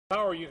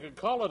Or you could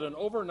call it an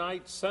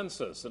overnight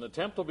census. An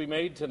attempt will be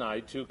made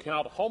tonight to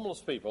count homeless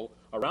people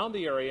around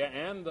the area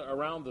and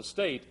around the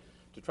state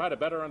to try to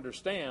better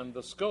understand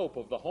the scope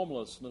of the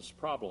homelessness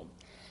problem.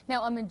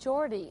 Now, a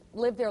majority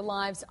live their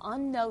lives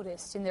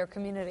unnoticed in their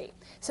community.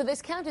 So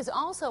this count is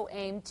also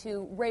aimed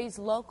to raise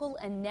local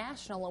and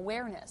national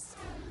awareness.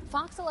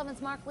 Fox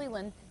 11's Mark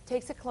Leland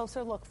takes a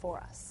closer look for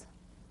us.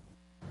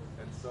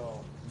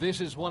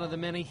 This is one of the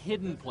many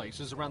hidden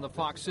places around the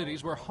Fox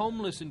cities where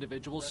homeless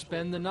individuals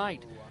spend the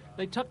night.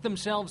 They tuck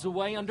themselves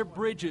away under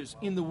bridges,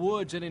 in the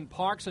woods, and in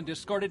parks on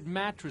discarded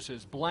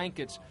mattresses,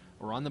 blankets,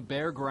 or on the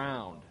bare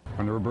ground.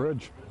 Under a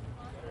bridge.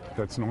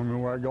 That's normally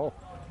where I go.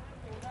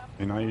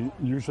 And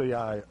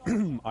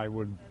I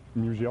would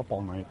usually up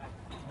all night.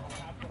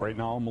 Right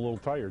now I'm a little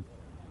tired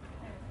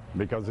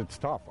because it's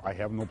tough. I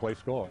have no place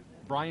to go.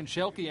 Brian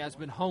Schelke has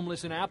been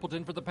homeless in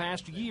Appleton for the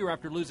past year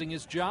after losing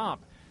his job.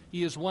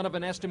 He is one of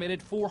an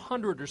estimated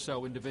 400 or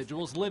so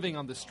individuals living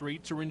on the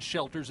streets or in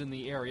shelters in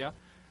the area.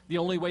 The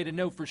only way to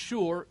know for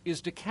sure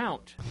is to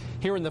count.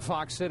 Here in the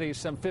Fox Cities,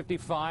 some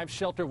 55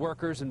 shelter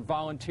workers and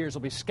volunteers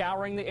will be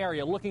scouring the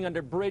area, looking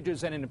under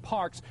bridges and in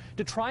parks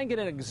to try and get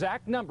an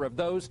exact number of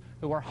those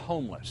who are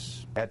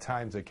homeless. At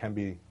times it can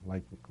be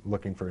like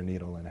looking for a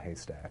needle in a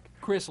haystack.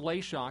 Chris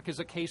Layshock is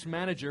a case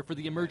manager for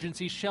the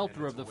emergency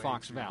shelter of the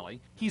Fox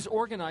Valley. He's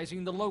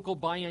organizing the local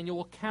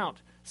biannual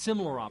count.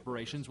 Similar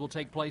operations will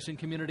take place in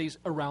communities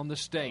around the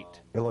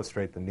state.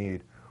 Illustrate the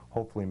need,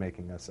 hopefully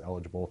making us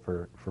eligible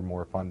for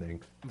more funding.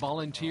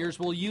 Volunteers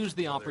will use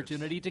the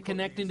opportunity to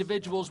connect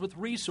individuals with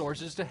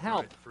resources to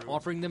help,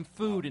 offering them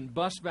food and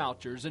bus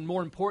vouchers and,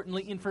 more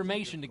importantly,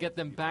 information to get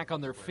them back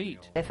on their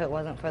feet. If it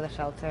wasn't for the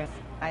shelter,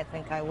 I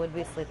think I would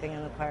be sleeping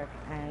in the park,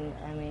 and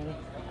I mean,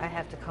 I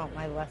have to count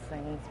my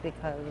blessings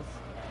because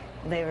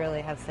they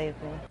really have saved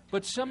me.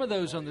 But some of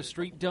those on the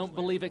street don't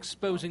believe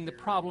exposing the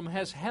problem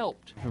has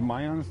helped. In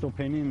my honest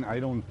opinion, I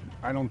don't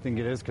think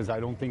it is, because I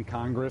don't think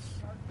Congress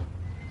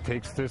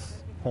takes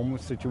this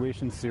homeless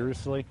situation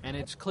seriously. And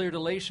it's clear to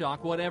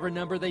Layshock, whatever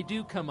number they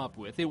do come up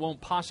with, it won't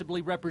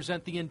possibly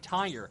represent the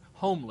entire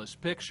homeless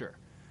picture.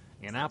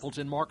 In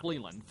Appleton, Mark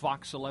Leland,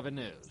 Fox 11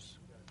 News.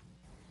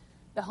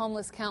 The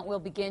homeless count will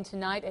begin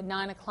tonight at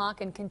 9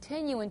 o'clock and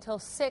continue until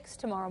 6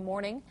 tomorrow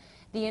morning.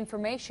 The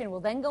information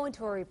will then go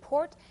into a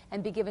report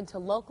and be given to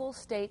local,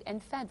 state,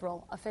 and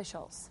federal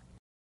officials.